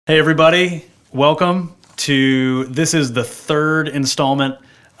Hey everybody, welcome to, this is the third installment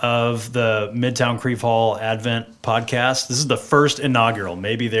of the Midtown Creve Hall Advent podcast. This is the first inaugural,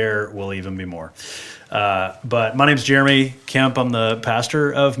 maybe there will even be more. But my name's Jeremy Kemp, I'm the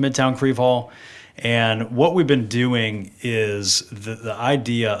pastor of Midtown Creve Hall, and what we've been doing is, the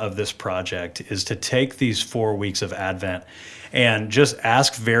idea of this project is to take these 4 weeks of Advent and just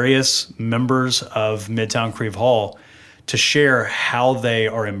ask various members of Midtown Creve Hall to share how they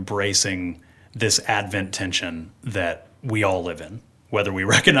are embracing this Advent tension that we all live in, whether we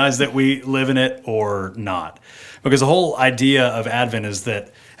recognize that we live in it or not. Because the whole idea of Advent is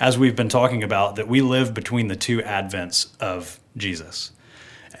that, as we've been talking about, that we live between the two Advents of Jesus.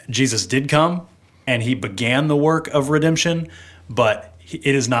 Jesus did come, and he began the work of redemption, but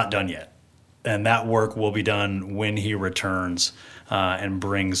it is not done yet. And that work will be done when he returns and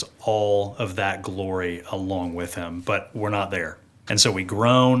brings all of that glory along with him. But we're not there. And so we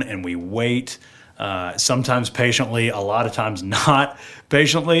groan and we wait, sometimes patiently, a lot of times not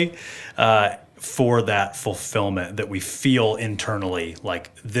patiently, for that fulfillment that we feel internally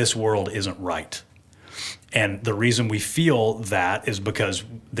like this world isn't right. And the reason we feel that is because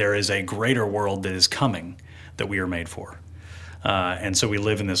there is a greater world that is coming that we are made for. And so we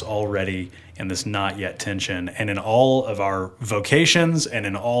live in this already and this not yet tension. And in all of our vocations and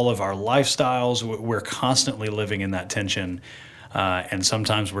in all of our lifestyles, we're constantly living in that tension. And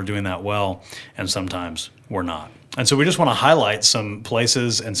sometimes we're doing that well, and sometimes we're not. And so we just want to highlight some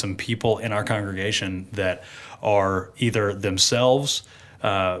places and some people in our congregation that are either themselves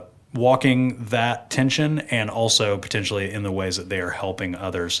walking that tension, and also potentially in the ways that they are helping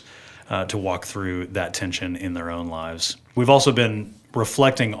others to walk through that tension in their own lives. We've also been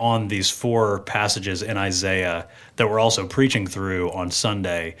reflecting on these 4 passages in Isaiah that we're also preaching through on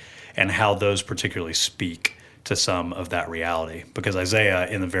Sunday, and how those particularly speak to some of that reality, because Isaiah,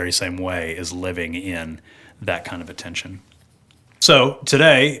 in the very same way, is living in that kind of a tension. So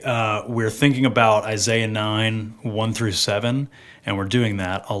today, we're thinking about Isaiah 9, 1 through 7, and we're doing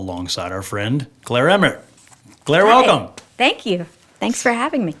that alongside our friend, Claire Emerick. Claire, Hi. welcome. Thank you. Thanks for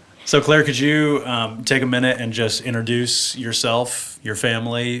having me. So Claire, could you take a minute and just introduce yourself, your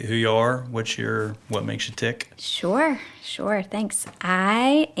family, who you are, what makes you tick? Sure. Thanks.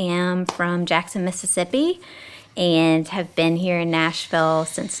 I am from Jackson, Mississippi, and have been here in Nashville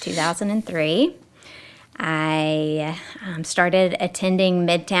since 2003. I started attending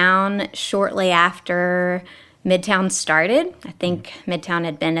Midtown shortly after Midtown started. I think Midtown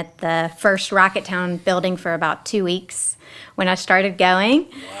had been at the first Rocketown building for about 2 weeks when I started going.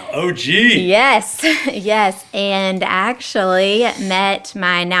 Wow. OG. Yes. And actually met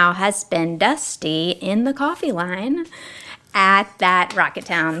my now husband, Dusty, in the coffee line at that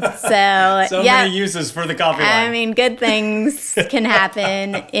Rocketown. So many uses for the coffee line. I mean, good things can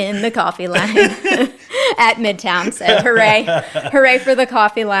happen in the coffee line at Midtown. So hooray for the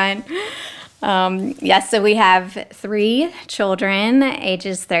coffee line. So we have 3 children,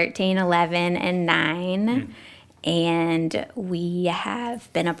 ages 13, 11, and 9. And we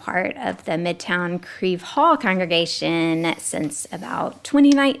have been a part of the Midtown Creve Hall congregation since about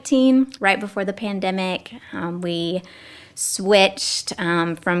 2019, right before the pandemic. We switched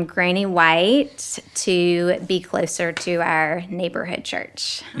from Granny White to be closer to our neighborhood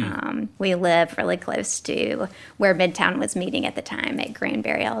church. We live really close to where Midtown was meeting at the time at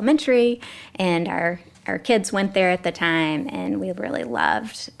Granbury Elementary, and our kids went there at the time, and we really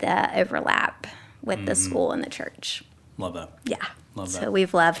loved the overlap with the school and the church. Love that. Yeah. Love that. So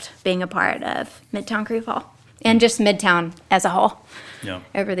we've loved being a part of Midtown Creve Hall, and just Midtown as a whole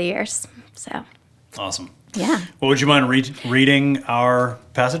over the years. So awesome. Yeah. Well, would you mind reading our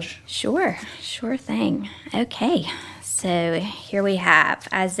passage? Sure thing. Okay, so here we have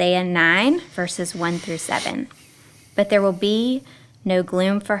Isaiah 9, verses 1 through 7. But there will be no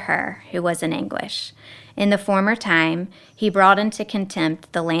gloom for her who was in anguish. In the former time, he brought into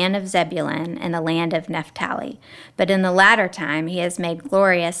contempt the land of Zebulun and the land of Naphtali. But in the latter time, he has made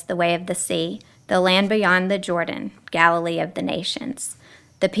glorious the way of the sea, the land beyond the Jordan, Galilee of the nations.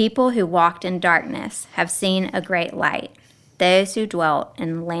 The people who walked in darkness have seen a great light. Those who dwelt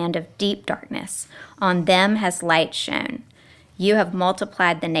in the land of deep darkness, on them has light shone. You have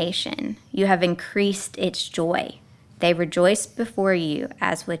multiplied the nation. You have increased its joy. They rejoice before you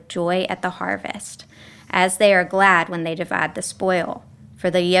as with joy at the harvest, as they are glad when they divide the spoil.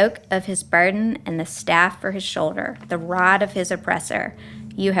 For the yoke of his burden and the staff for his shoulder, the rod of his oppressor,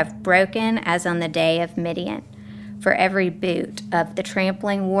 you have broken as on the day of Midian. For every boot of the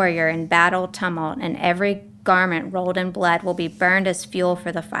trampling warrior in battle tumult and every garment rolled in blood will be burned as fuel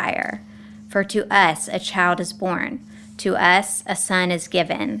for the fire. For to us a child is born, To us a son is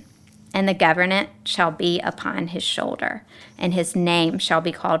given, and the government shall be upon his shoulder, and his name shall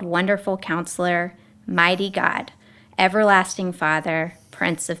be called Wonderful Counselor, Mighty God, Everlasting Father,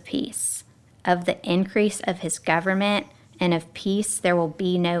 Prince of Peace. Of the increase of his government and of peace there will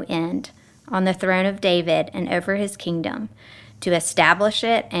be no end, on the throne of David and over his kingdom, to establish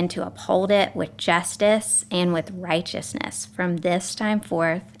it and to uphold it with justice and with righteousness from this time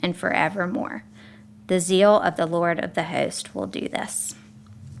forth and forevermore. The zeal of the Lord of the host will do this.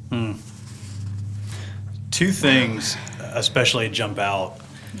 Two things especially jump out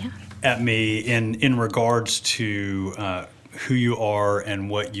at me in regards to who you are and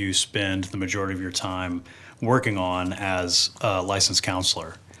what you spend the majority of your time working on as a licensed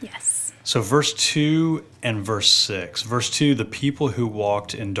counselor. Yes. So verse 2 and verse 6. Verse 2, the people who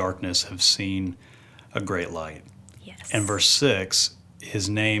walked in darkness have seen a great light. Yes. And verse 6, his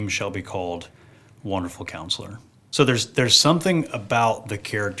name shall be called Wonderful Counselor. So there's something about the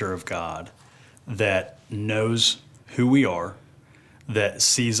character of God that knows who we are, that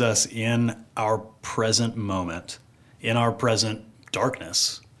sees us in our present moment, in our present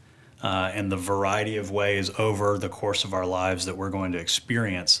darkness, and the variety of ways over the course of our lives that we're going to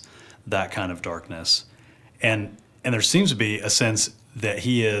experience that kind of darkness. And there seems to be a sense that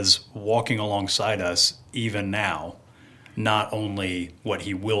he is walking alongside us even now, not only what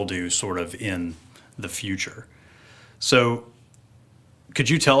he will do sort of in the future. So could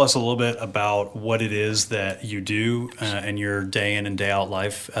you tell us a little bit about what it is that you do in your day in and day out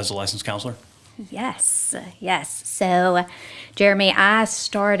life as a licensed counselor? Yes. So, Jeremy, I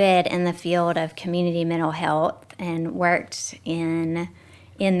started in the field of community mental health and worked in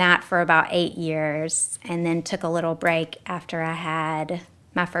that for about 8 years, and then took a little break after I had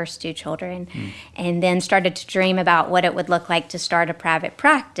my first 2 children, and then started to dream about what it would look like to start a private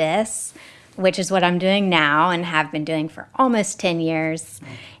practice, which is what I'm doing now and have been doing for almost 10 years.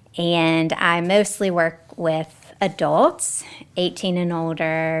 And I mostly work with adults, 18 and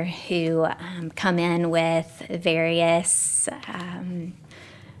older, who come in with various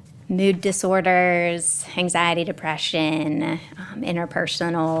mood disorders, anxiety, depression,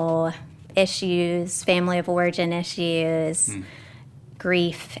 interpersonal issues, family of origin issues,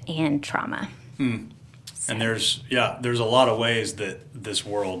 grief, and trauma. So. And there's a lot of ways that this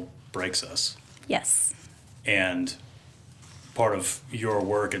world breaks us. Yes. And part of your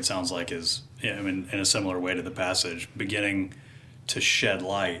work, it sounds like, is, in a similar way to the passage, beginning to shed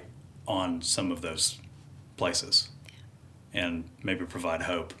light on some of those places and maybe provide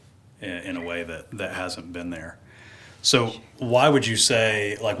hope in a way that hasn't been there. So why would you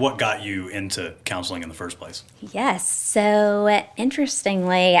say, what got you into counseling in the first place? Yes. So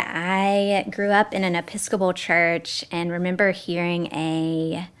interestingly, I grew up in an Episcopal church and remember hearing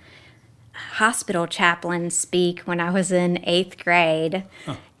a hospital chaplain speak when I was in 8th grade.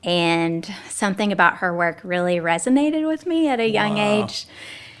 Huh. And something about her work really resonated with me at a young age.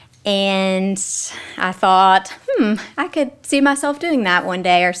 And I thought, I could see myself doing that one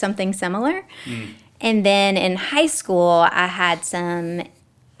day or something similar. And then in high school, I had some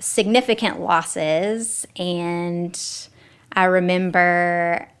significant losses, and I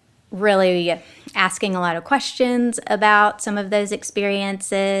remember really asking a lot of questions about some of those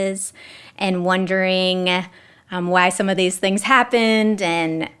experiences and wondering why some of these things happened,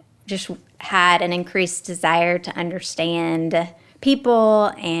 and just had an increased desire to understand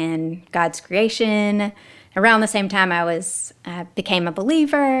people and God's creation. Around the same time I became a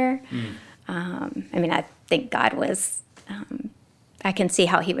believer. I think God was, I can see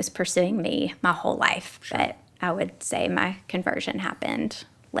how he was pursuing me my whole life, sure. But I would say my conversion happened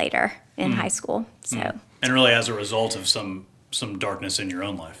later in high school. So, And really as a result of some darkness in your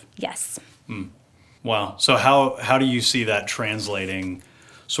own life. Yes. Wow. So how do you see that translating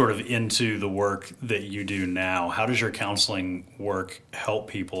sort of into the work that you do now? How does your counseling work help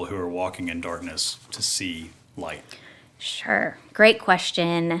people who are walking in darkness to see light? Sure. Great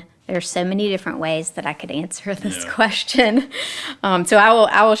question. There's so many different ways that I could answer this question. So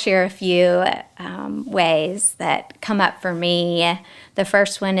I will share a few ways that come up for me. The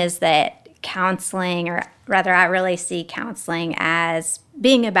first one is that counseling, or rather I really see counseling as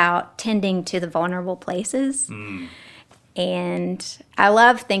being about tending to the vulnerable places. And I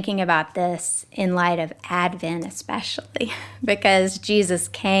love thinking about this in light of Advent especially, because Jesus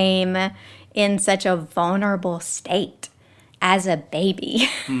came in such a vulnerable state as a baby.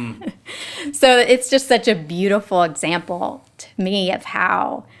 So it's just such a beautiful example to me of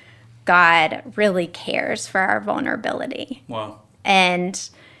how God really cares for our vulnerability. Wow. And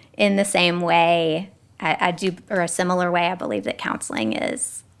in the same way, I do, or a similar way, I believe that counseling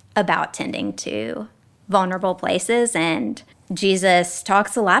is about tending to vulnerable places. And Jesus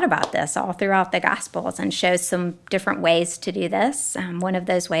talks a lot about this all throughout the Gospels and shows some different ways to do this. One of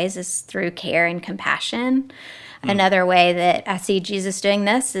those ways is through care and compassion. Another way that I see Jesus doing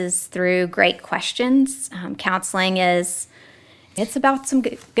this is through great questions. Counseling it's about some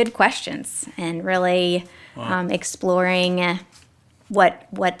good questions and really exploring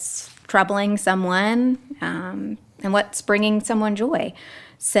what's troubling someone and what's bringing someone joy.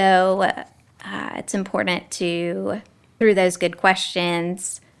 So it's important to, through those good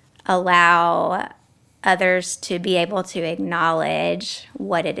questions, allow others to be able to acknowledge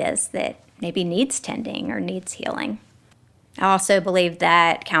what it is that maybe needs tending or needs healing. I also believe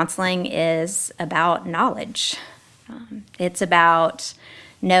that counseling is about knowledge. It's about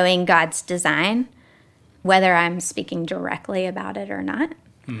knowing God's design, whether I'm speaking directly about it or not.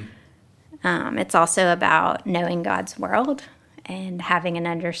 It's also about knowing God's world and having an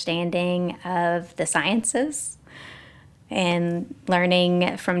understanding of the sciences and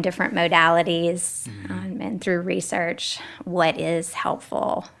learning from different modalities and through research what is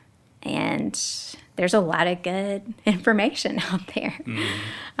helpful. And there's a lot of good information out there.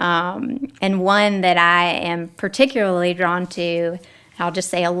 And one that I am particularly drawn to, I'll just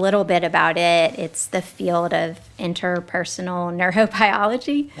say a little bit about it. It's the field of interpersonal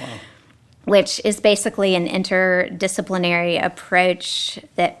neurobiology, which is basically an interdisciplinary approach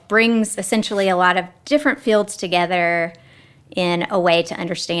that brings essentially a lot of different fields together in a way to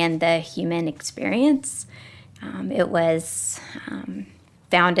understand the human experience. It was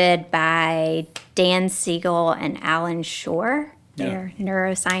founded by Dan Siegel and Alan Shore. They're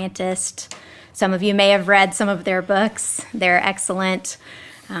neuroscientists. Some of you may have read some of their books. They're excellent.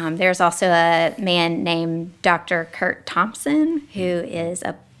 There's also a man named Dr. Kurt Thompson, who is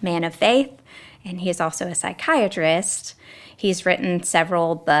a man of faith, and he is also a psychiatrist. He's written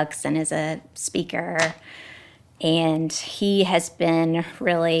several books and is a speaker, and he has been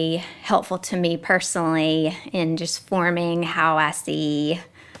really helpful to me personally in just forming how I see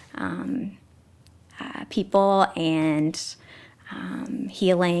people and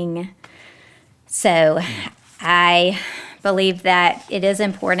healing. So I believe that it is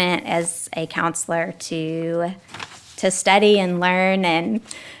important as a counselor to study and learn, and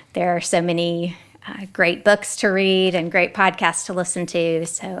there are so many great books to read and great podcasts to listen to.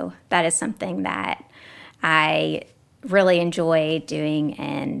 So that is something that I really enjoy doing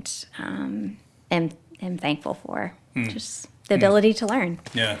and am thankful for. Just the ability to learn.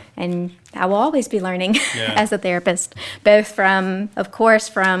 Yeah. And I will always be learning as a therapist, both from, of course,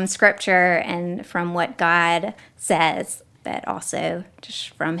 from scripture and from what God says, but also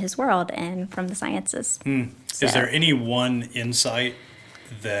just from his world and from the sciences. So, is there any one insight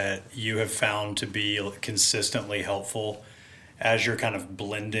that you have found to be consistently helpful as you're kind of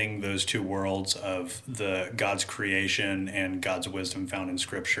blending those two worlds of the God's creation and God's wisdom found in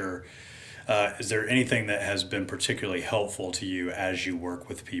Scripture? Is there anything that has been particularly helpful to you as you work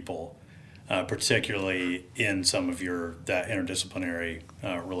with people, particularly in some of that interdisciplinary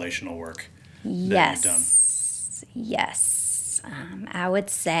relational work that you've done? Yes. I would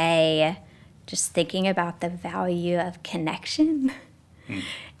say just thinking about the value of connection.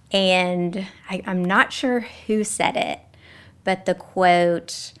 And I'm not sure who said it, but the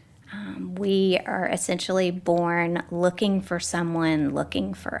quote, we are essentially born looking for someone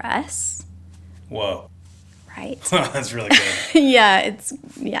looking for us. Whoa. Right. That's really good.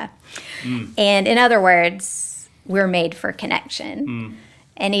 Yeah. And in other words, we're made for connection.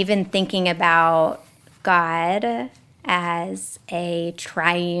 And even thinking about God as a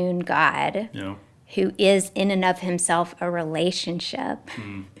triune God who is in and of himself a relationship.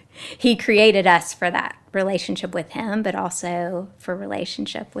 He created us for that relationship with him, but also for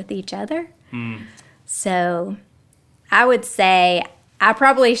relationship with each other. So I would say I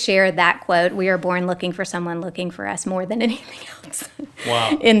probably shared that quote, we are born looking for someone looking for us, more than anything else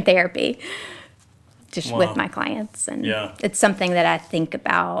in therapy, just with my clients. And it's something that I think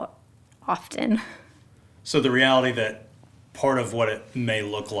about often. So the reality that part of what it may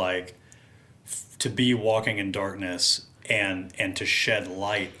look like to be walking in darkness and to shed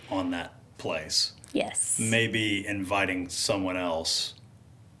light on that place. Yes. Maybe inviting someone else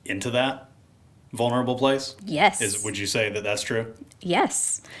into that vulnerable place? Yes. Would you say that that's true?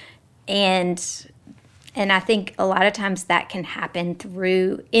 Yes. And I think a lot of times that can happen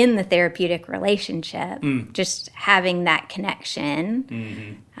in the therapeutic relationship, just having that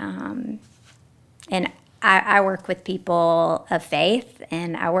connection. And I work with people of faith,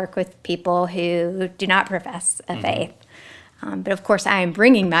 and I work with people who do not profess a faith. But of course, I am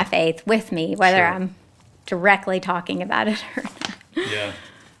bringing my faith with me, whether I'm directly talking about it or not. Yeah.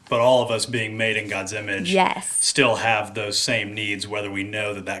 But all of us being made in God's image Yes. still have those same needs, whether we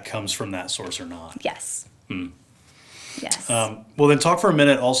know that comes from that source or not. Yes. Yes. Well, then talk for a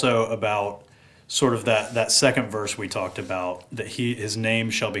minute also about sort of that second verse we talked about, that his name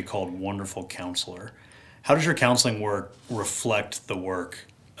shall be called Wonderful Counselor. How does your counseling work reflect the work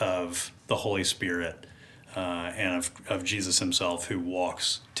of the Holy Spirit and of Jesus himself, who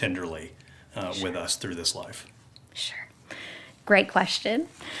walks tenderly with us through this life? Sure. Great question.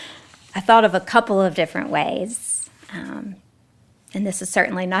 I thought of a couple of different ways, and this is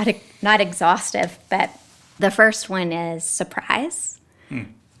certainly not exhaustive, but the first one is surprise.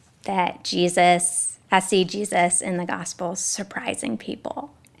 That I see Jesus in the Gospels surprising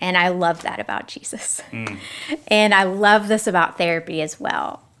people. And I love that about Jesus. And I love this about therapy as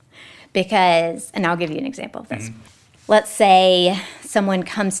well. Because, and I'll give you an example of this. Let's say someone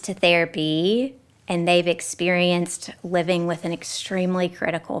comes to therapy and they've experienced living with an extremely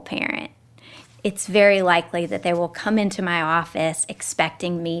critical parent. It's very likely that they will come into my office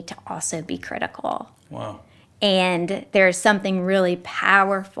expecting me to also be critical. Wow. And there's something really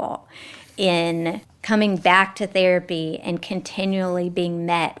powerful in coming back to therapy and continually being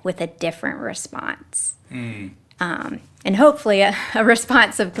met with a different response. And hopefully a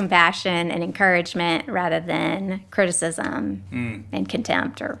response of compassion and encouragement rather than criticism and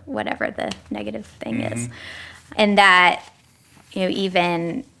contempt or whatever the negative thing is. And that,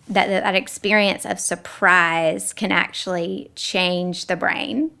 even that experience of surprise can actually change the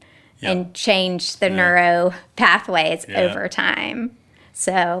brain. Yep. And change the neuro pathways over time.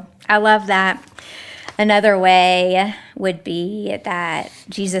 So I love that. Another way would be that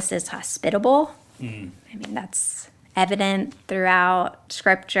Jesus is hospitable. I mean, that's evident throughout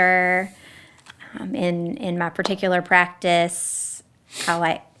Scripture. In my particular practice, I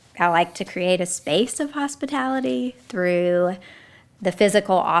like to create a space of hospitality through the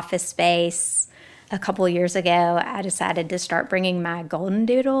physical office space. A couple years ago, I decided to start bringing my golden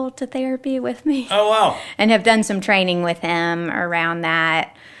doodle to therapy with me. Oh, wow. And have done some training with him around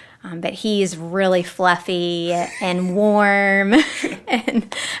that. But he's really fluffy and warm.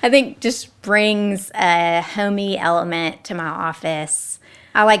 And I think just brings a homey element to my office.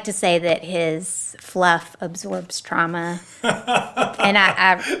 I like to say that his fluff absorbs trauma. And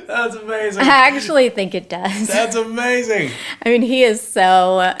That's amazing. I actually think it does. That's amazing. I mean, his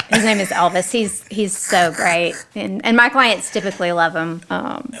name is Elvis. He's so great. And my clients typically love him.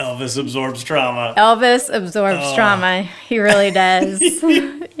 Elvis absorbs trauma. Elvis absorbs trauma. He really does.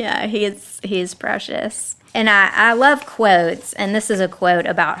 Yeah, he's precious. And I love quotes. And this is a quote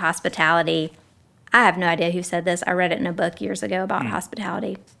about hospitality. I have no idea who said this. I read it in a book years ago about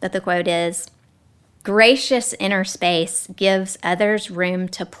hospitality. But the quote is, "Gracious inner space gives others room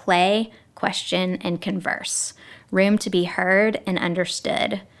to play, question, and converse, room to be heard and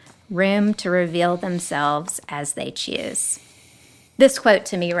understood, room to reveal themselves as they choose." This quote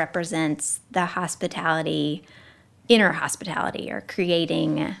to me represents the hospitality, inner hospitality, or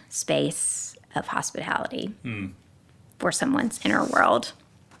creating space of hospitality for someone's inner world.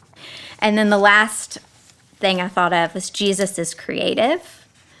 And then the last thing I thought of was Jesus is creative.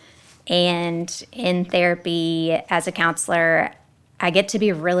 And in therapy, as a counselor, I get to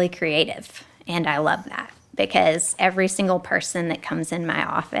be really creative. And I love that because every single person that comes in my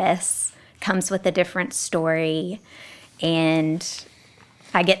office comes with a different story. And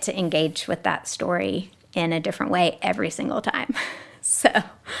I get to engage with that story in a different way every single time. So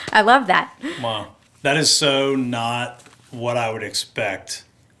I love that. Wow. That is so not what I would expect.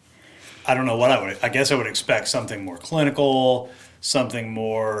 I don't know what I guess I would expect something more clinical, something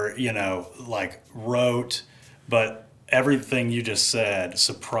more, like rote, but everything you just said,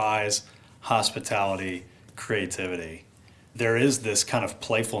 surprise, hospitality, creativity, there is this kind of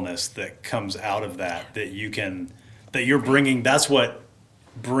playfulness that comes out of that you're bringing. That's what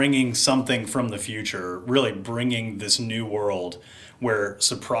bringing something from the future, really bringing this new world where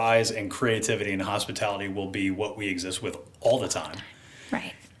surprise and creativity and hospitality will be what we exist with all the time.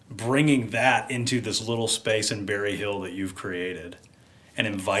 Right. Bringing that into this little space in Berry Hill that you've created and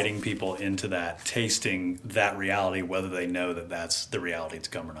inviting people into that, tasting that reality, whether they know that that's the reality to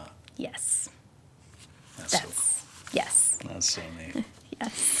come or not. Yes. That's so cool. Yes. That's so neat.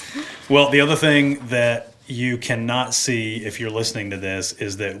 Yes. Well, the other thing that you cannot see if you're listening to this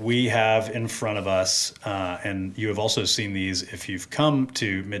is that we have in front of us, and you have also seen these if you've come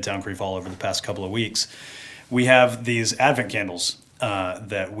to Midtown Creve Hall over the past couple of weeks, we have these Advent candles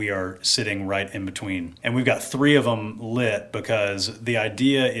that we are sitting right in between. And we've got 3 of them lit because the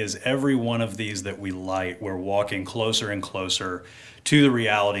idea is every one of these that we light, we're walking closer and closer to the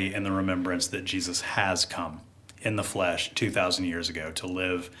reality and the remembrance that Jesus has come in the flesh 2,000 years ago to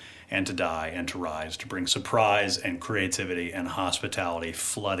live and to die and to rise, to bring surprise and creativity and hospitality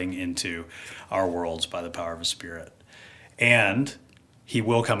flooding into our worlds by the power of his Spirit. And he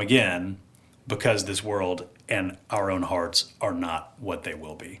will come again because this world and our own hearts are not what they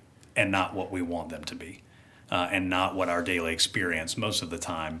will be and not what we want them to be and not what our daily experience most of the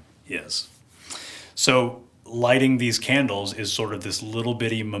time is. So lighting these candles is sort of this little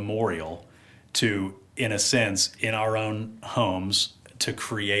bitty memorial to, in a sense, in our own homes, to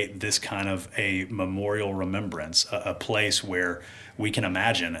create this kind of a memorial remembrance, a place where we can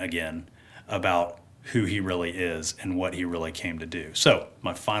imagine again about who he really is and what he really came to do. So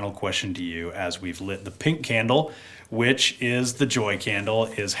my final question to you, as we've lit the pink candle, which is the joy candle,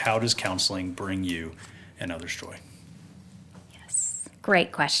 is how does counseling bring you and others joy? Yes,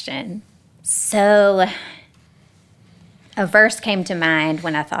 great question. So a verse came to mind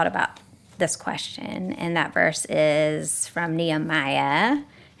when I thought about this question, and that verse is from Nehemiah,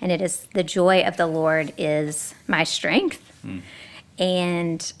 and it is, "The joy of the Lord is my strength."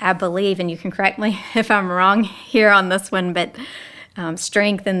 And I believe, and you can correct me if I'm wrong here on this one, but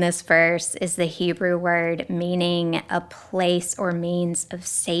strength in this verse is the Hebrew word meaning a place or means of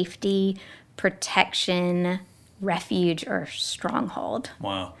safety, protection, refuge, or stronghold.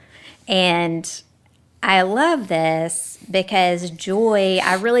 Wow. And I love this because joy,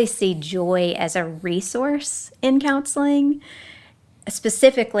 I really see joy as a resource in counseling.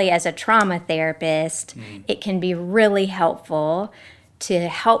 Specifically as a trauma therapist, it can be really helpful to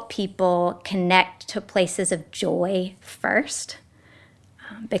help people connect to places of joy first.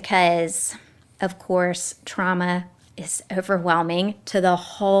 Because, of course, trauma is overwhelming to the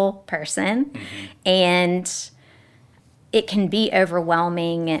whole person. And it can be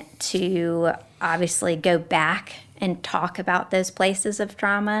overwhelming to obviously go back and talk about those places of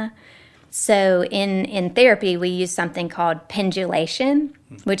trauma. So in therapy, we use something called pendulation,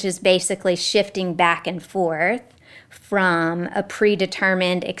 which is basically shifting back and forth from a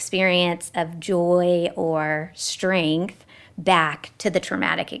predetermined experience of joy or strength back to the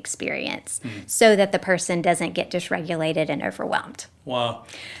traumatic experience so that the person doesn't get dysregulated and overwhelmed. Wow.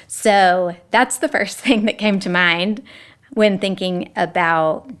 So that's the first thing that came to mind when thinking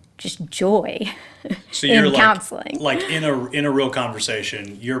about just joy So you're in counseling. Like in a real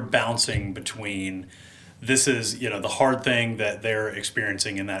conversation, you're bouncing between this is, the hard thing that they're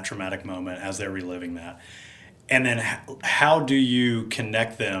experiencing in that traumatic moment as they're reliving that. And then how do you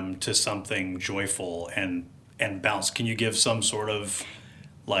connect them to something joyful and bounce? Can you give some sort of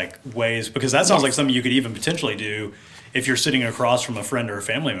like ways? Because that sounds like something you could even potentially do if you're sitting across from a friend or a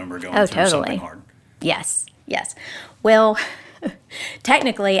family member going through something hard. Yes. Well,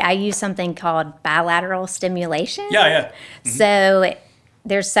 technically, I use something called bilateral stimulation. Yeah. So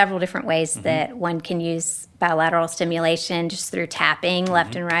there's several different ways that one can use bilateral stimulation, just through tapping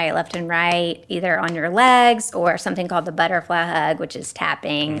left and right, either on your legs, or something called the butterfly hug, which is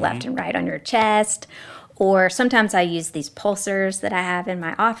tapping left and right on your chest. Or sometimes I use these pulsers that I have in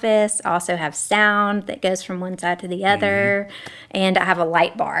my office. I also have sound that goes from one side to the other. And I have a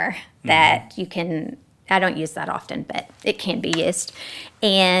light bar that you can, I don't use that often, but it can be used.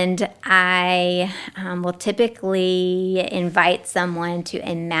 And I will typically invite someone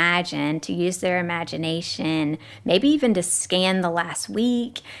to use their imagination, maybe even to scan the last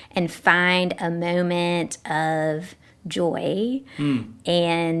week and find a moment of joy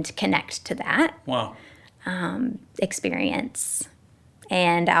and connect to that. Wow. Experience.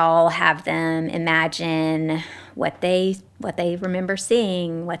 And I'll have them imagine what they remember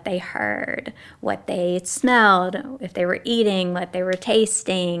seeing, what they heard, what they smelled, if they were eating, what they were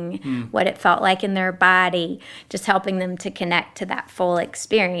tasting, what it felt like in their body, just helping them to connect to that full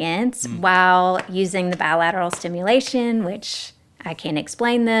experience while using the bilateral stimulation, which I can't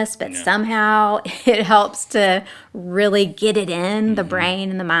explain this, but somehow it helps to really get it in the brain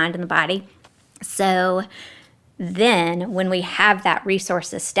and the mind and the body. So then when we have that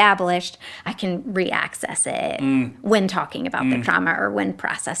resource established, I can re-access it when talking about the trauma or when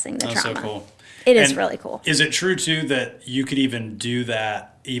processing the trauma. So cool. It is really cool. Is it true, too, that you could even do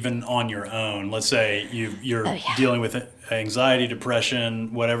that even on your own? Let's say you're dealing with anxiety,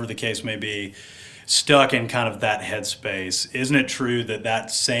 depression, whatever the case may be, stuck in kind of that headspace. Isn't it true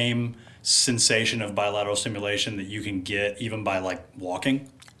that same sensation of bilateral stimulation that you can get even by, like, walking?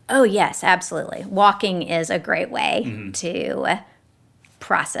 Oh, yes, absolutely. Walking is a great way to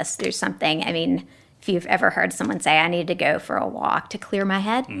process through something. I mean, if you've ever heard someone say, I need to go for a walk to clear my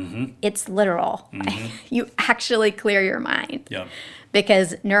head, it's literal. You actually clear your mind. Yeah.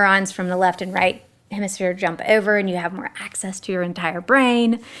 Because neurons from the left and right hemisphere jump over and you have more access to your entire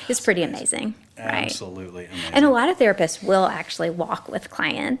brain. It's pretty amazing. Right? Absolutely amazing. And a lot of therapists will actually walk with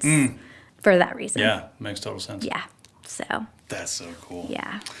clients for that reason. Yeah, makes total sense. Yeah. So. That's so cool.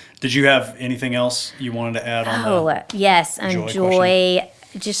 Yeah. Did you have anything else you wanted to add on the yes. joy Joy.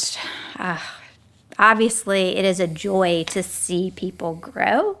 Just obviously it is a joy to see people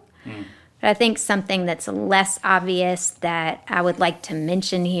grow. But I think something that's less obvious that I would like to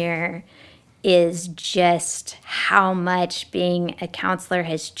mention here is just how much being a counselor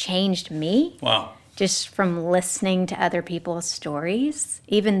has changed me. Wow. Just from listening to other people's stories.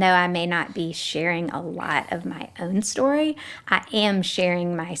 Even though I may not be sharing a lot of my own story, I am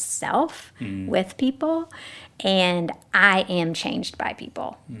sharing myself with people, and I am changed by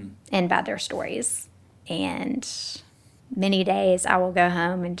people and by their stories. And many days I will go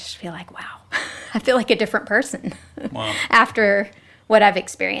home and just feel like, wow, I feel like a different person after what I've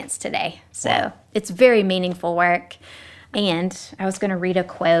experienced today. So it's very meaningful work. And I was going to read a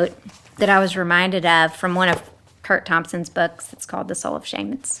quote that I was reminded of from one of Kurt Thompson's books. It's called The Soul of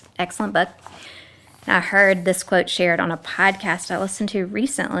Shame. It's an excellent book. And I heard this quote shared on a podcast I listened to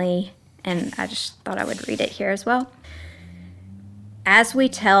recently, and I just thought I would read it here as well. As we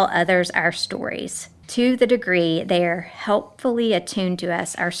tell others our stories, to the degree they are helpfully attuned to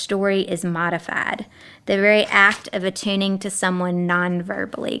us, our story is modified. The very act of attuning to someone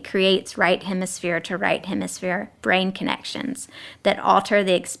non-verbally creates right hemisphere to right hemisphere brain connections that alter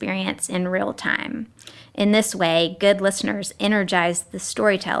the experience in real time. In this way, good listeners energize the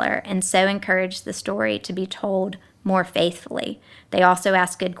storyteller and so encourage the story to be told more faithfully. They also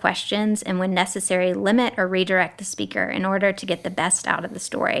ask good questions and, when necessary, limit or redirect the speaker in order to get the best out of the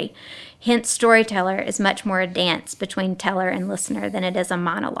story. Hence, storyteller is much more a dance between teller and listener than it is a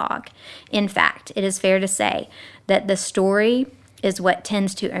monologue. In fact, it is fair to say that the story is what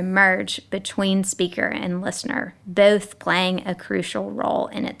tends to emerge between speaker and listener, both playing a crucial role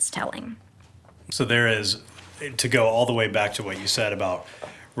in its telling. So there is, to go all the way back to what you said about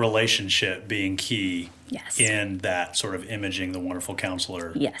relationship being key in that sort of imaging the wonderful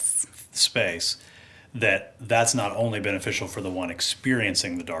counselor space, that's not only beneficial for the one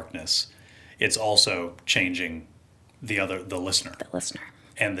experiencing the darkness, it's also changing the listener. The listener.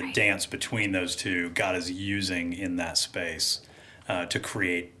 And the dance between those two, God is using in that space to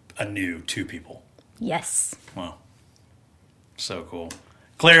create a new two people. Yes. Wow. So cool.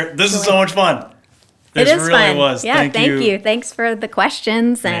 Claire, this is so much fun. It is really fun. Was. Yeah, thank you. Thanks for the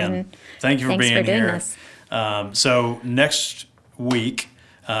questions. And thank you for being doing here. This. So next week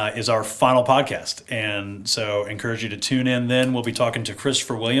is our final podcast. And so encourage you to tune in then. We'll be talking to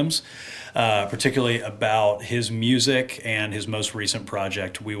Christopher Williams, particularly about his music and his most recent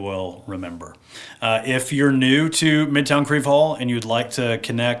project, We Will Remember. If you're new to Midtown Creve Hall and you'd like to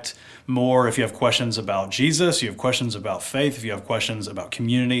connect more, if you have questions about Jesus, you have questions about faith, if you have questions about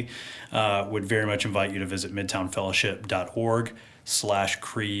community, would very much invite you to visit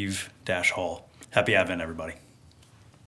midtownfellowship.org/Creve-Hall. Happy Advent, everybody.